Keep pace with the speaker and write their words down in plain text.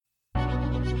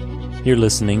You're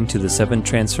listening to the Seven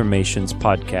Transformations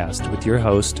podcast with your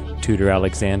host, Tudor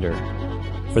Alexander.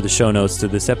 For the show notes to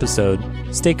this episode,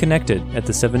 stay connected at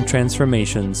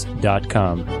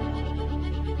the7transformations.com.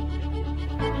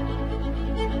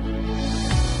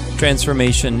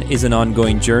 Transformation is an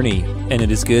ongoing journey, and it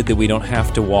is good that we don't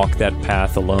have to walk that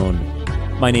path alone.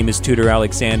 My name is Tudor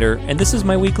Alexander, and this is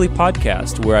my weekly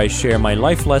podcast where I share my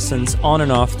life lessons on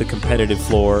and off the competitive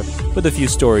floor with a few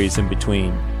stories in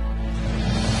between.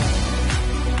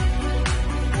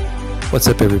 What's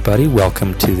up, everybody?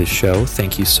 Welcome to the show.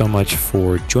 Thank you so much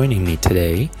for joining me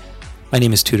today. My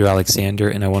name is Tudor Alexander,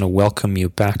 and I want to welcome you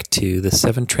back to the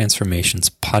Seven Transformations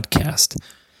podcast,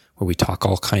 where we talk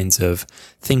all kinds of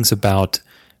things about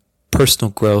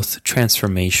personal growth,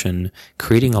 transformation,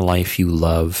 creating a life you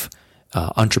love,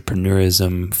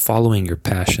 entrepreneurism, following your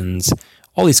passions,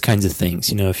 all these kinds of things.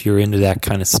 You know, if you're into that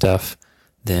kind of stuff,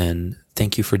 then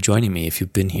thank you for joining me. If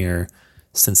you've been here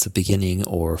since the beginning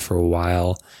or for a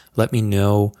while, let me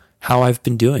know how I've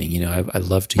been doing. You know, I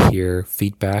love to hear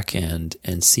feedback and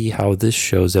see how this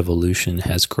show's evolution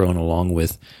has grown along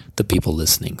with the people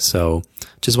listening. So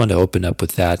just wanted to open up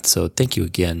with that. So thank you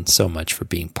again so much for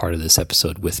being part of this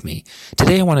episode with me.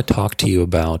 Today I want to talk to you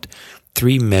about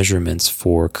 3 measurements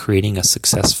for creating a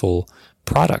successful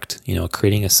product, you know,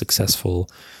 creating a successful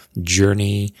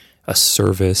journey, a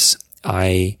service.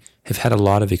 I have had a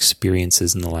lot of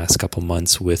experiences in the last couple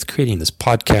months with creating this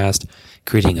podcast,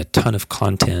 creating a ton of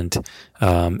content,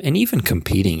 and even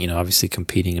competing, you know, obviously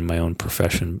competing in my own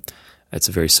profession. It's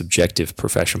a very subjective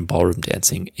profession, ballroom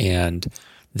dancing, and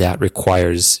that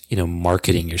requires, you know,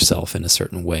 marketing yourself in a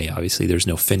certain way. Obviously, there's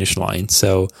no finish line.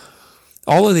 So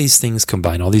all of these things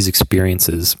combined, all these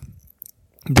experiences,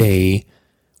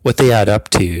 what they add up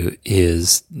to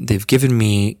is they've given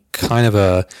me kind of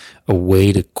a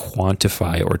way to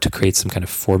quantify or to create some kind of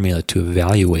formula to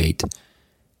evaluate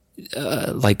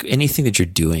like anything that you're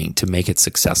doing to make it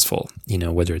successful, you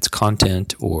know, whether it's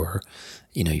content or,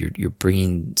 you know, you're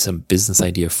bringing some business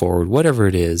idea forward, whatever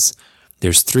it is.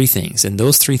 There's 3 things, and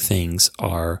those 3 things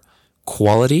are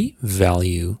quality,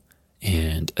 value,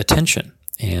 and attention.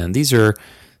 And these are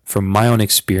from my own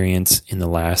experience in the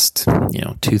last,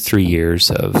 2-3 years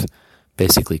of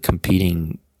basically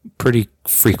competing pretty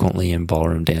frequently in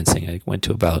ballroom dancing. I went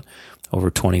to about over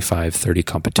 25, 30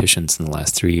 competitions in the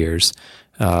last 3 years.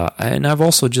 And I've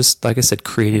also just, like I said,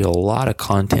 created a lot of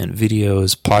content,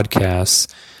 videos,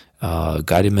 podcasts,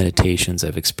 guided meditations.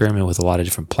 I've experimented with a lot of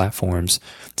different platforms.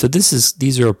 So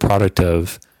these are a product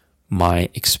of my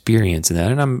experience in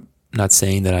that. And I'm not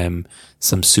saying that I'm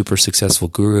some super successful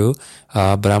guru,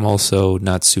 but I'm also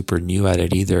not super new at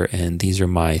it either, and these are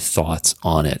my thoughts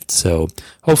on it. So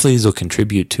hopefully these will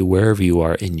contribute to wherever you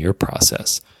are in your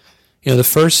process. You know, the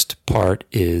first part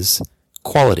is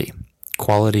quality.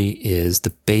 Quality is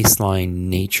the baseline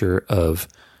nature of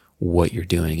what you're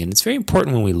doing. And it's very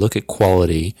important when we look at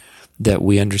quality that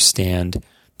we understand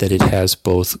that it has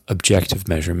both objective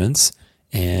measurements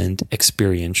and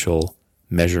experiential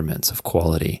measurements of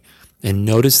quality. And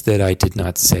notice that I did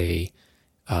not say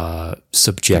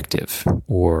subjective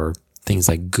or things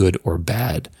like good or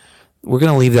bad. We're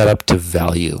going to leave that up to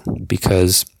value,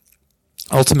 because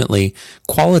ultimately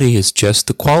quality is just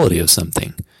the quality of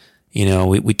something. You know,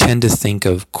 we tend to think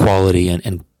of quality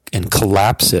and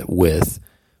collapse it with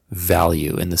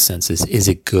value in the sense is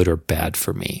it good or bad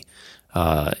for me?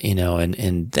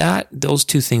 And that those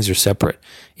 2 things are separate.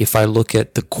 If I look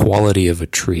at the quality of a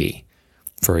tree,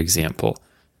 for example,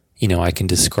 you know, I can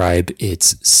describe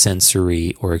its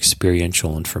sensory or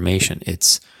experiential information.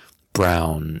 It's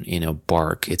brown,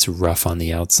 bark. It's rough on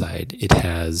the outside. It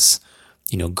has,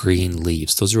 green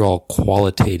leaves. Those are all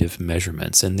qualitative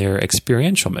measurements, and they're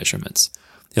experiential measurements.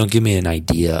 They don't give me an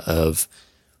idea of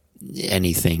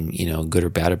anything, good or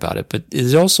bad about it. But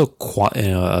there's also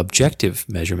objective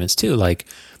measurements too. Like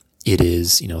it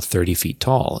is, 30 feet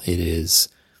tall. It is,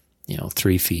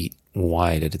 3 feet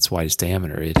wide at its widest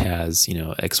diameter. It has,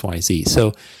 X, Y, Z.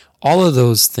 So all of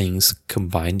those things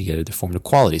combine together to form the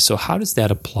quality. So how does that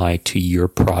apply to your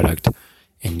product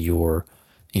and your,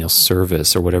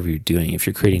 service or whatever you're doing? If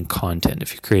you're creating content,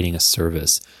 if you're creating a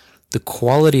service, the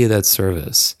quality of that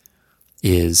service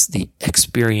is the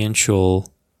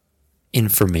experiential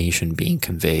information being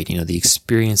conveyed, the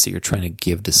experience that you're trying to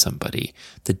give to somebody,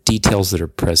 the details that are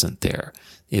present there.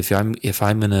 If I'm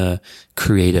going to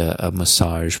create a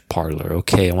massage parlor,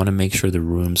 okay, I want to make sure the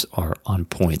rooms are on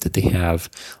point, that they have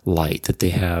light, that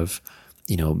they have,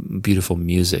 beautiful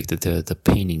music, that the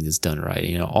painting is done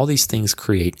right. All these things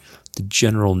create the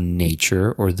general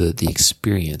nature or the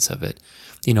experience of it.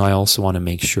 I also want to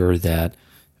make sure that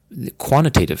the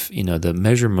quantitative, the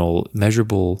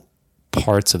measurable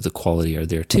parts of the quality are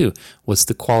there too. What's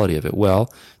the quality of it?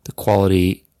 Well, the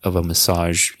quality of a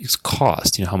massage is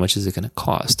cost. How much is it going to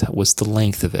cost? What's the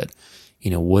length of it?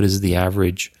 What is the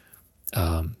average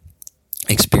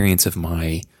experience of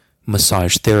my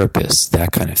massage therapist?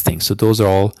 That kind of thing. So those are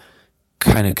all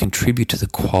kind of contribute to the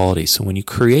quality. So when you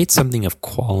create something of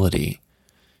quality,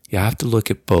 you have to look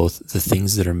at both the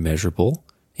things that are measurable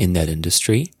in that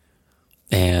industry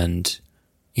and,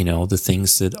 the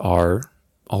things that are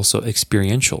also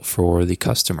experiential for the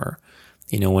customer.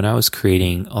 When I was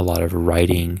creating a lot of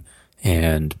writing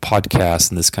and podcasts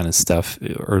and this kind of stuff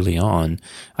early on,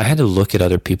 I had to look at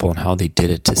other people and how they did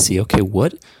it to see, okay,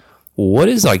 what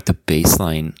is like the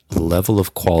baseline level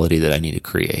of quality that I need to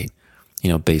create,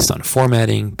 based on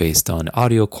formatting, based on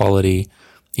audio quality,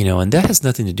 and that has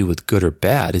nothing to do with good or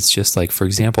bad. It's just like, for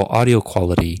example, audio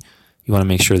quality, you want to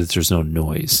make sure that there's no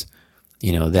noise.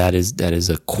 That is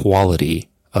a quality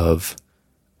of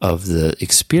the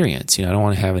experience. I don't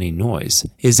want to have any noise.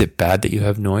 Is it bad that you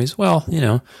have noise? Well,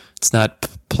 it's not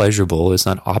pleasurable. It's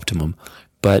not optimum,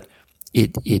 but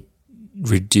it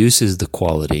reduces the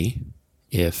quality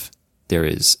if there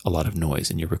is a lot of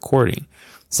noise in your recording.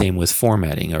 Same with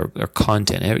formatting or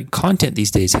content. Content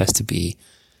these days has to be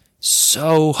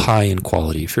so high in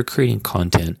quality. If you're creating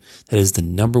content, that is the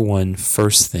number one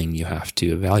first thing you have to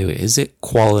evaluate. Is it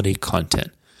quality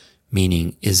content?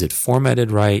 Meaning, is it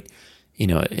formatted right? In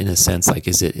a sense, like,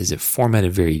 is it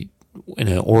formatted very in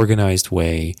an organized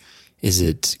way? Is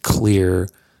it clear?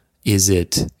 Is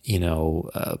it,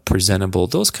 presentable?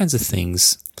 Those kinds of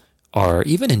things are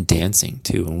even in dancing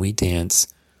too. When we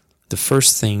dance, the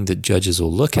first thing that judges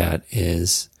will look at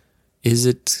is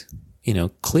it,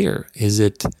 clear? Is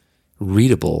it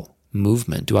readable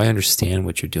movement? Do I understand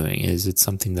what you're doing? Is it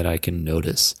something that I can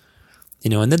notice?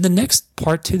 And then the next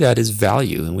part to that is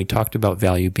value. And we talked about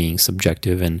value being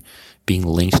subjective and being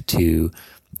linked to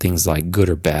things like good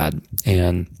or bad.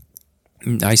 And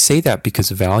I say that because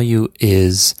value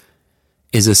is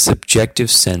a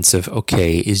subjective sense of,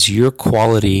 okay, is your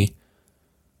quality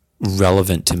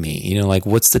relevant to me? Like,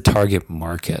 what's the target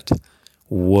market?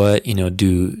 What,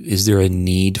 is there a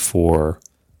need for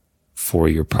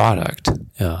your product?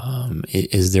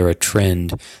 Is there a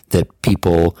trend that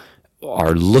people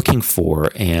are looking for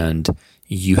and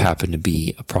you happen to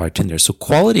be a product in there? So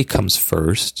quality comes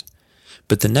first,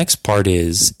 but the next part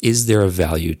is there a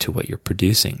value to what you're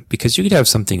producing? Because you could have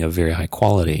something of very high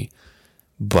quality,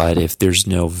 but if there's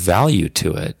no value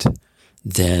to it,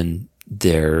 then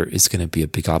there is going to be a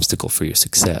big obstacle for your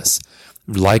success.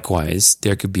 Likewise,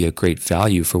 there could be a great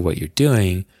value for what you're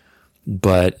doing,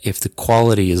 but if the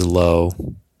quality is low,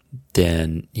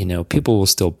 then, people will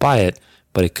still buy it,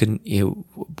 but it couldn't,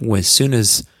 as soon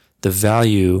as the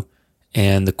value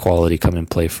and the quality come in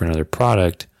play for another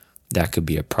product, that could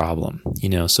be a problem,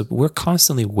 so we're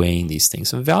constantly weighing these things.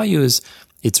 So value is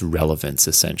its relevance,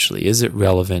 essentially. Is it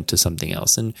relevant to something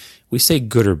else? And we say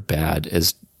good or bad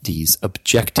as these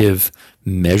objective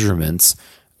measurements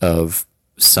of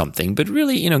something, but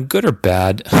really, good or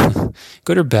bad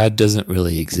doesn't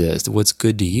really exist. What's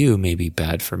good to you may be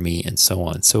bad for me, and so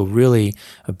on. So really,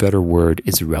 a better word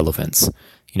is relevance,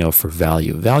 for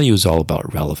value. Value is all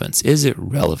about relevance. Is it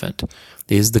relevant?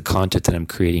 Is the content that I'm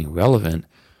creating relevant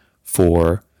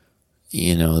for,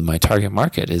 my target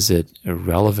market? Is it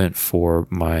relevant for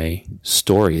my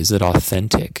story? Is it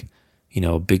authentic?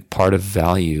 A big part of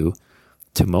value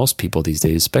to most people these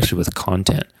days, especially with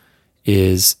content,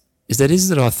 is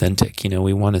it authentic?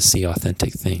 We want to see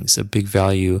authentic things. A big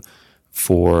value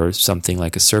for something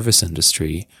like a service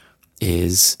industry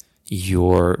is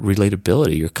your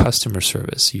relatability, your customer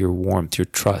service, your warmth, your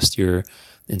trust, your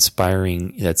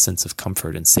inspiring that sense of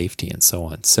comfort and safety and so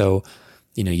on. So,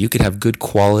 you could have good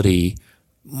quality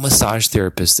massage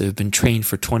therapists that have been trained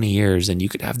for 20 years, and you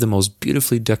could have the most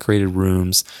beautifully decorated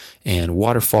rooms and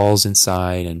waterfalls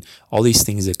inside and all these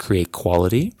things that create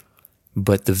quality,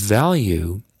 but the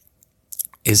value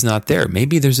is not there.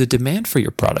 Maybe there's a demand for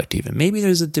your product even. Maybe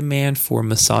there's a demand for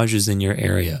massages in your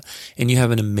area, and you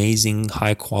have an amazing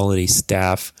high quality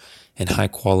staff and high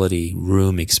quality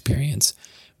room experience,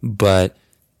 but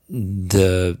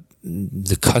the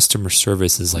customer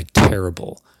service is like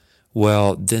terrible.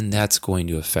 Well, then that's going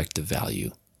to affect the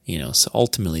value, so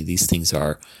ultimately these things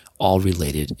are all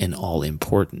related and all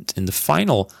important. And the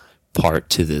final part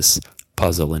to this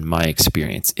puzzle, in my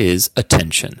experience, is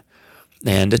attention.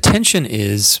 And attention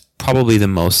is probably the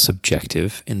most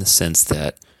subjective in the sense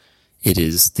that it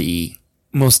is the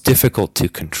most difficult to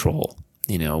control.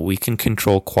 We can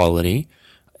control quality.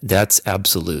 That's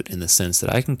absolute in the sense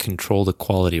that I can control the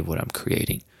quality of what I'm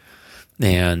creating.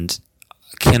 And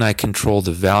Can I control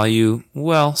the value?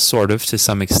 Well, sort of, to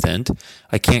some extent.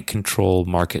 I can't control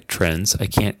market trends. I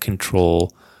can't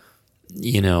control,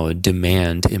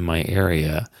 demand in my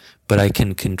area, but I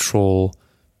can control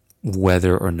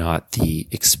whether or not the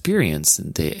experience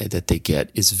that they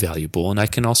get is valuable. And I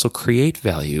can also create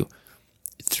value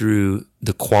through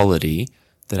the quality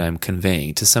that I'm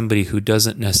conveying to somebody who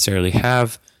doesn't necessarily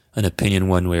have an opinion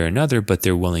one way or another, but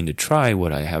they're willing to try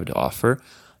what I have to offer.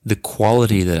 The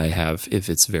quality that I have, if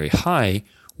it's very high,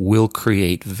 will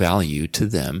create value to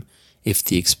them if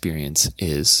the experience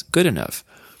is good enough.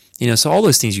 So all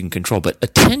those things you can control, but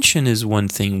attention is one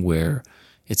thing where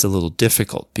it's a little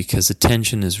difficult, because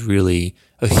attention is really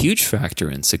a huge factor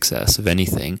in success of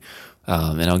anything.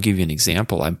 And I'll give you an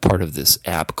example. I'm part of this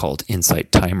app called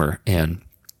Insight Timer, and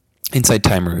Insight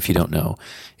Timer, if you don't know,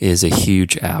 is a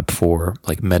huge app for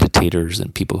like meditators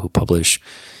and people who publish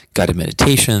guided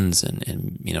meditations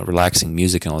and relaxing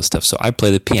music and all this stuff. So I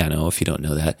play the piano, if you don't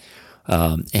know that.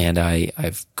 And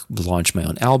I've launched my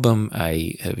own album.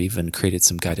 I have even created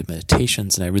some guided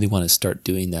meditations, and I really want to start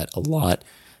doing that a lot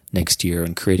next year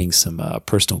and creating some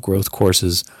personal growth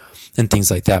courses and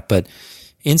things like that. But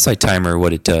Insight Timer,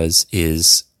 what it does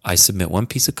is I submit one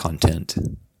piece of content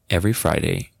every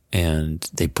Friday, and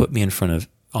they put me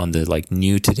on the like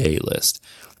new today list,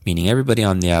 meaning everybody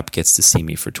on the app gets to see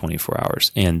me for 24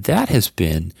 hours. And that has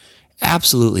been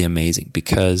absolutely amazing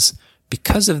because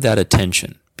of that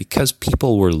attention, because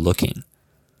people were looking,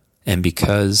 and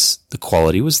because the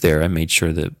quality was there. I made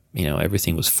sure that,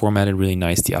 everything was formatted really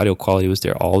nice. The audio quality was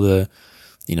there. All the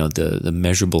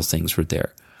measurable things were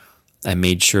there. I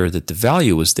made sure that the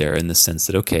value was there in the sense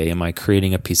that, okay, am I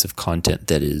creating a piece of content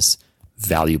that is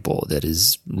valuable, that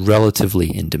is relatively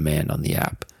in demand on the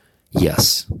app?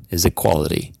 Yes. Is it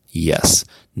quality? Yes.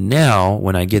 Now,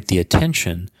 when I get the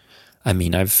attention,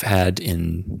 I've had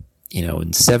in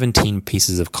 17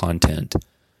 pieces of content,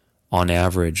 on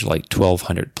average, like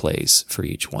 1,200 plays for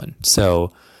each one.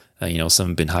 So, some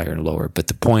have been higher and lower. But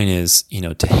the point is,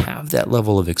 to have that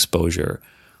level of exposure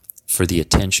for the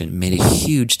attention made a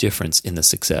huge difference in the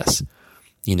success,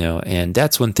 and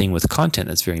that's one thing with content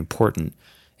that's very important.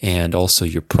 And also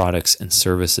your products and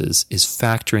services is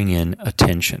factoring in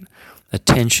attention.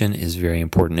 Attention is very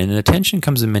important. And attention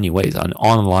comes in many ways.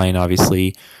 Online,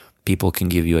 obviously, people can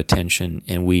give you attention,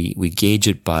 and we gauge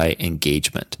it by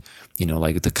engagement.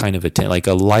 Like the kind of attention, like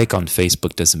a like on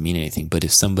Facebook doesn't mean anything, but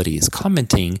if somebody is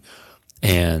commenting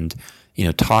and,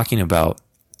 talking about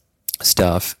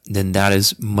stuff, then that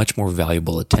is much more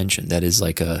valuable attention. That is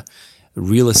like a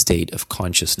real estate of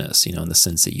consciousness, in the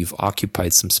sense that you've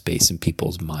occupied some space in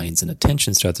people's minds and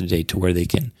attentions throughout the day to where they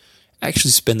can actually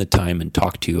spend the time and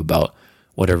talk to you about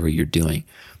whatever you're doing.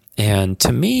 And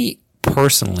to me,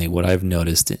 personally, what I've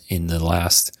noticed in the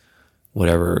last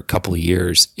couple of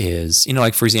years is,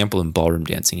 like for example, in ballroom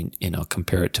dancing, I'll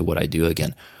compare it to what I do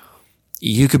again.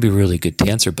 You could be a really good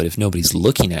dancer, but if nobody's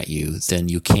looking at you, then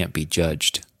you can't be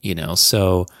judged,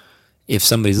 So if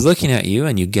somebody's looking at you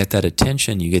and you get that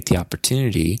attention, you get the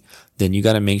opportunity, then you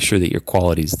got to make sure that your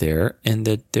quality's there and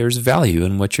that there's value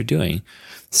in what you're doing.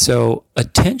 So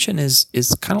attention is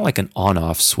kind of like an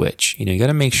on-off switch. You got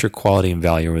to make sure quality and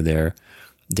value are there,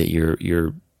 that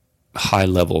you're high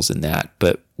levels in that.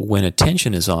 But when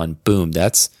attention is on, boom,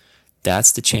 that's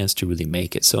the chance to really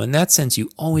make it. So in that sense,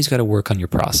 you always got to work on your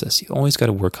process. You always got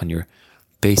to work on your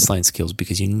baseline skills,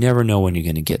 because you never know when you're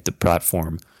going to get the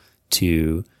platform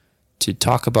to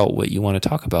talk about what you want to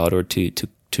talk about, or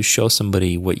to show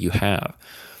somebody what you have.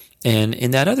 And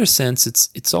in that other sense,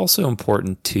 it's also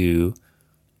important to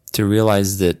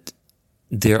realize that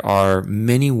there are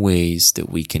many ways that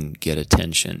we can get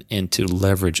attention and to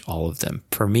leverage all of them.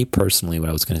 For me personally, what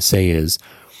I was going to say is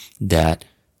that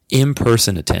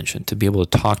in-person attention, to be able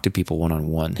to talk to people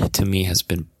one-on-one, to me has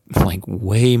been like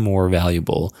way more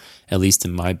valuable, at least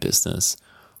in my business,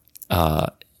 of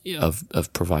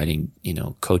providing,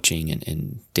 coaching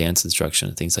and dance instruction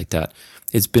and things like that.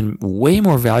 It's been way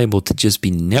more valuable to just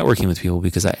be networking with people,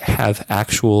 because I have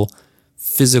actual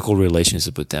physical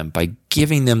relationship with them by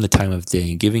giving them the time of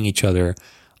day and giving each other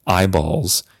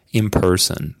eyeballs in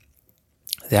person.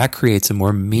 That creates a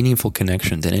more meaningful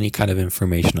connection than any kind of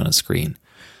information on a screen.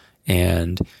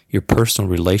 And your personal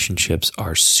relationships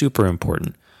are super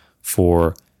important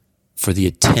for the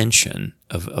attention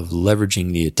of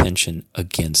leveraging the attention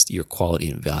against your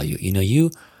quality and value.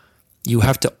 You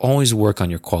have to always work on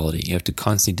your quality. You have to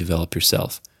constantly develop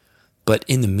yourself. But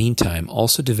in the meantime,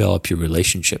 also develop your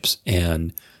relationships.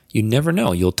 And you never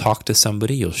know. You'll talk to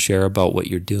somebody, you'll share about what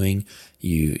you're doing,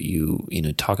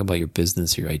 you talk about your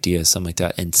business, your idea, something like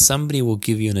that, and somebody will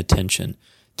give you an attention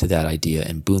to that idea,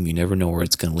 and boom, you never know where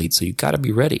it's going to lead. So you got to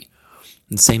be ready.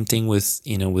 And same thing with,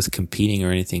 with competing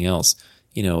or anything else.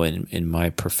 In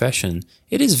my profession,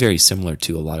 it is very similar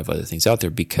to a lot of other things out there,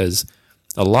 because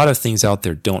a lot of things out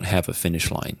there don't have a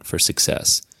finish line for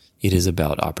success. It is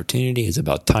about opportunity. It's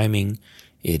about timing.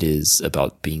 It is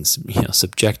about being,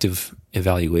 subjective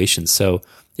evaluation. So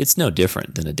it's no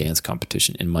different than a dance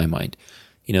competition in my mind.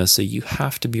 So you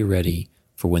have to be ready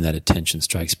for when that attention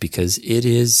strikes, because it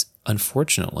is,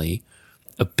 unfortunately,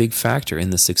 a big factor in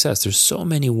the success. There's so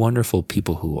many wonderful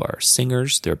people who are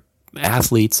singers, they're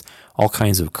athletes, all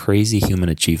kinds of crazy human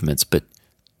achievements. But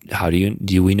how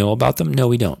do we know about them? No,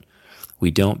 we don't.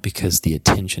 We don't, because the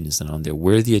attention isn't on there.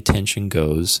 Where the attention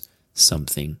goes,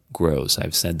 something grows.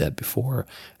 I've said that before,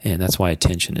 and that's why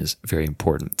attention is very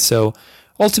important. So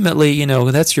ultimately,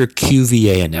 that's your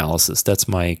QVA analysis. That's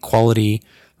my quality,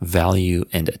 value,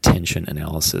 and attention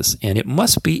analysis. And it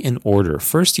must be in order.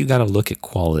 First, you got to look at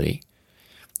quality.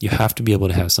 You have to be able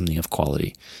to have something of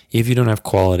quality. If you don't have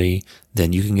quality,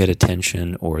 then you can get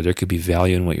attention, or there could be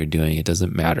value in what you're doing. It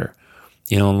doesn't matter.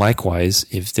 And likewise,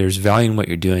 if there's value in what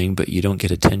you're doing, but you don't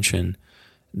get attention,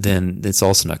 then it's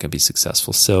also not going to be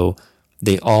successful. So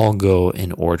they all go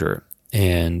in order.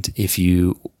 And if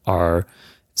you are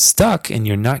stuck and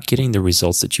you're not getting the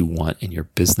results that you want in your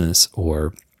business,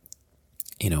 or,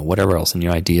 whatever else in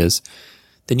your ideas,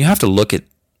 then you have to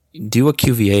do a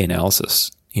QVA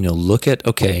analysis. Look at,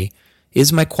 okay,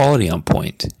 is my quality on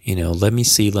point? Let me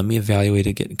evaluate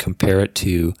it, compare it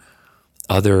to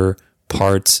other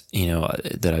parts,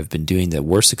 that I've been doing that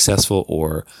were successful,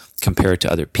 or compare it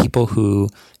to other people who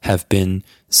have been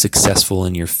successful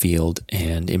in your field,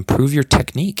 and improve your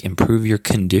technique, improve your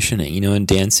conditioning. In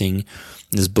dancing,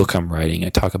 in this book I'm writing, I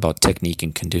talk about technique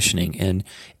and conditioning, and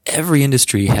every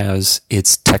industry has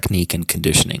its technique and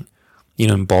conditioning.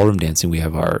 In ballroom dancing, we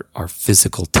have our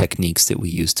physical techniques that we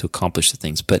use to accomplish the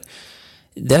things, but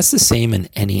that's the same in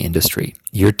any industry.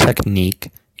 Your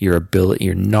technique, your ability,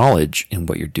 your knowledge in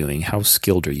what you're doing, how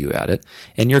skilled are you at it,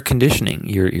 and your conditioning,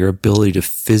 your ability to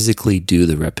physically do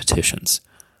the repetitions.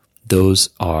 Those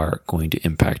are going to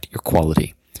impact your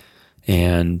quality.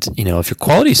 And, if your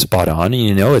quality is spot on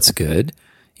and it's good,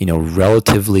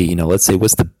 relatively, let's say,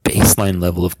 what's the baseline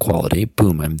level of quality?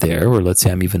 Boom, I'm there. Or let's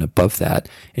say I'm even above that,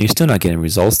 and you're still not getting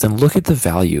results. Then look at the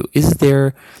value. You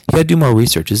got to do more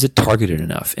research. Is it targeted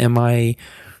enough? Am I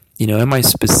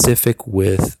specific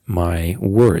with my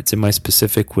words? Am I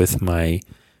specific with my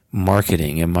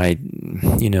marketing? Am I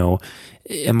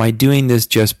doing this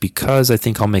just because I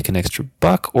think I'll make an extra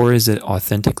buck, or is it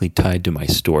authentically tied to my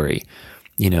story?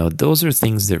 Those are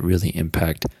things that really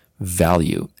impact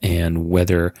value, and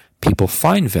whether people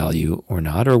find value or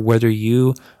not, or whether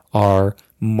you are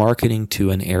marketing to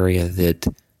an area that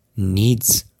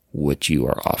needs what you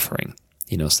are offering.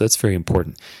 So that's very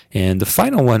important. And the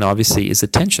final one, obviously, is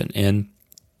attention. And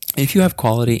if you have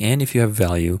quality and if you have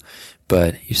value,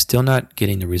 but you're still not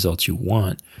getting the results you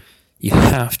want, you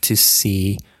have to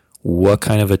see what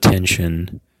kind of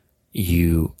attention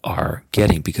you are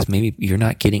getting, because maybe you're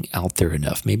not getting out there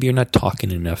enough. Maybe you're not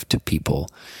talking enough to people.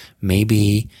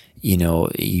 Maybe,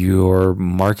 your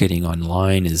marketing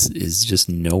online is just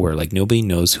nowhere. Like, nobody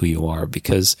knows who you are,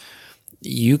 because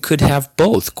you could have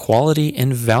both quality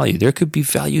and value. There could be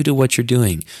value to what you're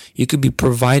doing. You could be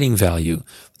providing value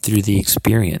through the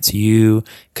experience. You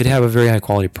could have a very high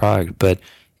quality product, but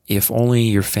if only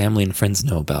your family and friends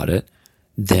know about it,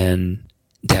 then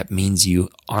that means you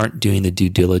aren't doing the due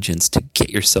diligence to get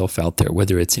yourself out there,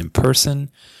 whether it's in person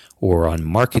or on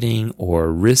marketing,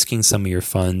 or risking some of your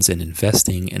funds and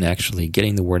investing and actually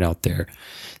getting the word out there.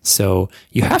 So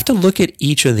you have to look at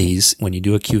each of these when you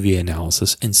do a QVA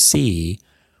analysis and see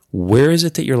where is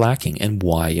it that you're lacking and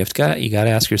why. You got to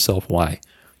ask yourself why.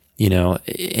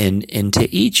 And to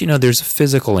each, there's a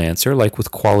physical answer, like with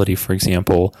quality, for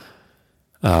example.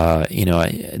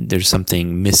 There's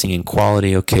something missing in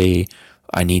quality. Okay,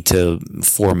 I need to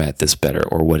format this better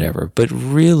or whatever. But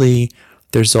really,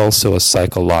 there's also a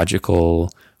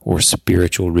psychological or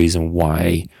spiritual reason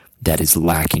why that is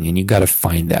lacking. And you got to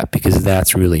find that, because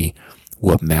that's really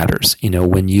what matters.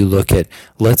 When you look at,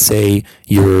 let's say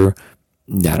you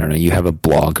have a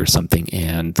blog or something,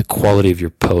 and the quality of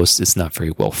your post is not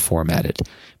very well formatted,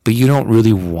 but you don't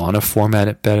really want to format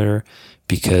it better,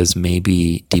 because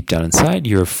maybe deep down inside,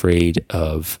 you're afraid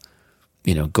of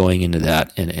going into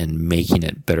that and making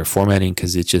it better formatting,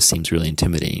 because it just seems really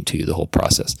intimidating to you, the whole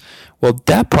process. Well,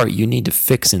 that part you need to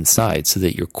fix inside so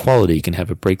that your quality can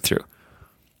have a breakthrough.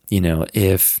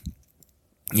 If,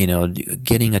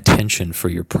 getting attention for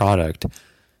your product,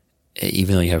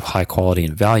 even though you have high quality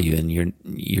and value, and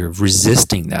you're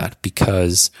resisting that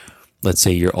because, let's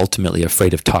say, you're ultimately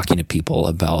afraid of talking to people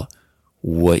about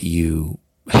what you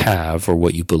have or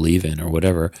what you believe in or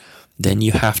whatever, then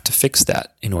you have to fix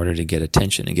that in order to get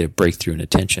attention and get a breakthrough in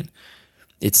attention.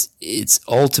 It's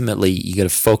ultimately, you got to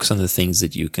focus on the things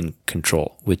that you can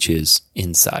control, which is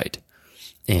inside.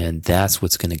 And that's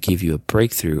what's going to give you a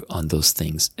breakthrough on those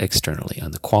things externally,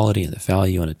 on the quality and the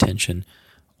value and attention,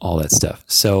 all that stuff.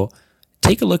 So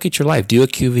take a look at your life. Do a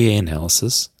QVA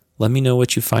analysis. Let me know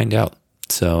what you find out.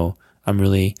 So I'm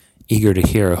really eager to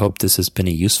hear. I hope this has been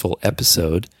a useful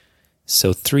episode.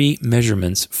 So 3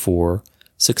 measurements for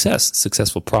success: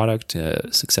 successful product,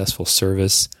 successful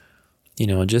service,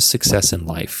 just success in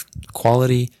life.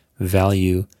 Quality,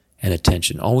 value, and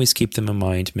attention. Always keep them in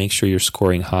mind. Make sure you're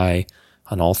scoring high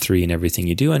on all 3 in everything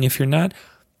you do. And if you're not,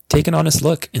 take an honest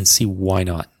look and see why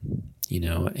not.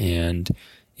 And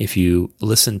if you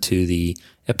listened to the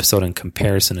episode on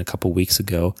comparison a couple weeks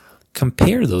ago,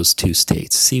 compare those 2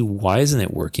 states. See why isn't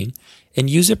it working, and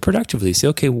use it productively. Say,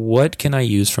 okay, what can I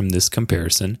use from this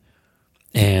comparison,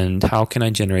 and how can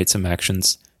I generate some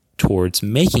actions towards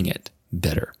making it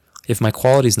better? If my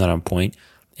quality is not on point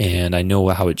and I know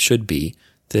how it should be,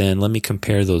 then let me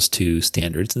compare those 2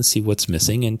 standards and see what's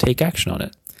missing and take action on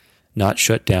it. Not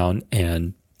shut down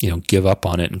and, give up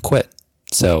on it and quit.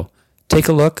 So take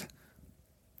a look.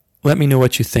 Let me know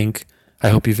what you think. I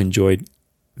hope you've enjoyed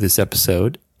this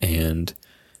episode, and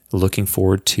looking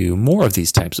forward to more of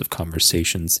these types of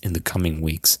conversations in the coming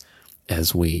weeks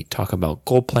as we talk about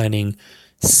goal planning,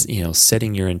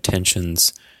 setting your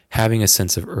intentions, having a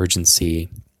sense of urgency,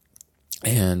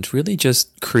 and really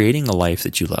just creating a life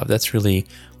that you love. That's really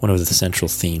one of the central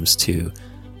themes to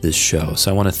this show.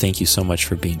 So I want to thank you so much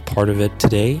for being part of it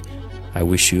today. I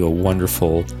wish you a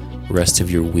wonderful rest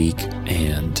of your week,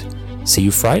 and see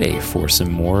you Friday for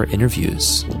some more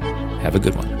interviews. Have a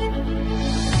good one.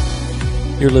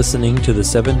 You're listening to the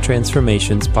 7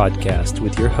 Transformations podcast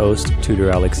with your host, Tudor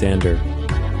Alexander.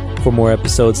 For more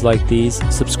episodes like these,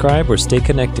 subscribe or stay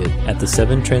connected at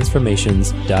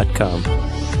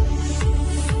the7transformations.com.